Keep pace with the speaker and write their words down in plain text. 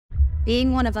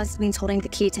Being one of us means holding the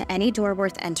key to any door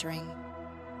worth entering.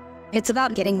 It's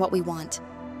about getting what we want.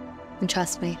 And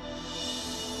trust me,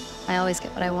 I always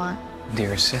get what I want.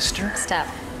 Dear sister? Step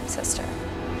sister.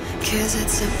 'Cause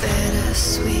it's a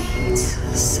bittersweet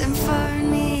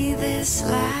symphony, this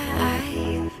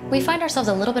life. We find ourselves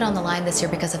a little bit on the line this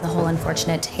year because of the whole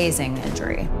unfortunate tasing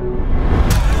injury.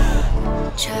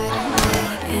 Try to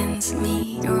make ends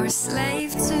meet, you're a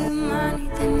slave to money,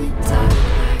 then you die.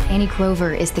 Annie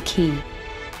Grover is the key.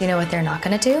 You know what they're not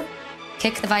gonna do?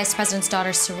 Kick the vice president's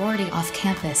daughter's sorority off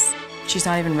campus. She's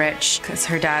not even rich, because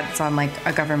her dad's on, like,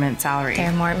 a government salary. There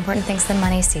are more important things than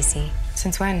money, Cece.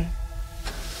 Since when?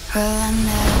 Well, I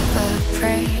never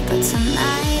pray, but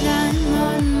tonight I'm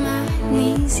on my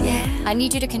knees, yeah. I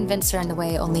need you to convince her in the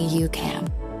way only you can.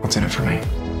 What's in it for me?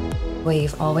 What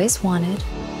you've always wanted.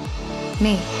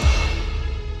 Me.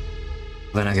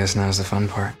 Then I guess now's the fun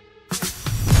part.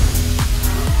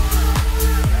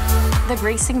 The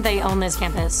Gracing, they own this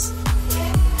campus.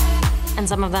 And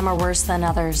some of them are worse than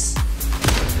others.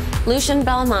 Lucien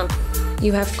Belmont,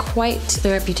 you have quite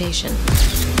the reputation.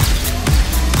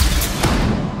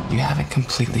 You haven't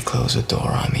completely closed the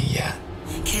door on me yet.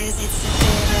 'Cause it's a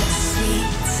bittersweet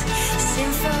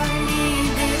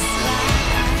symphony, this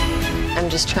life. I'm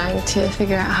just trying to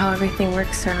figure out how everything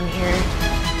works around here.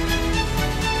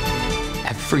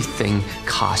 Everything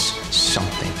costs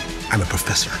something. I'm a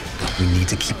professor. We need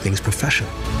to keep things professional.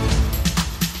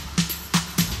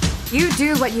 You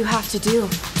do what you have to do.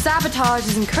 Sabotage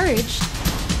is encouraged.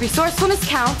 Resourcefulness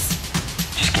counts.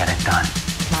 Just get it done.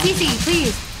 Cece,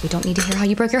 please. We don't need to hear how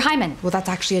you broke your hymen. Well, that's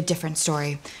actually a different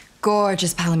story.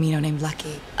 Gorgeous Palomino named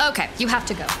Lucky. Okay, you have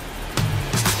to go.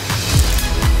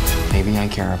 Maybe I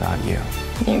care about you.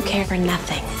 You care for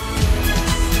nothing.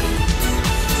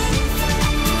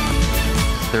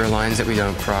 There are lines that we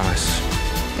don't cross.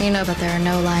 You know, but there are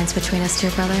no lines between us, dear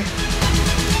brother.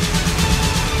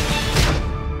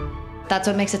 That's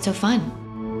what makes it so fun.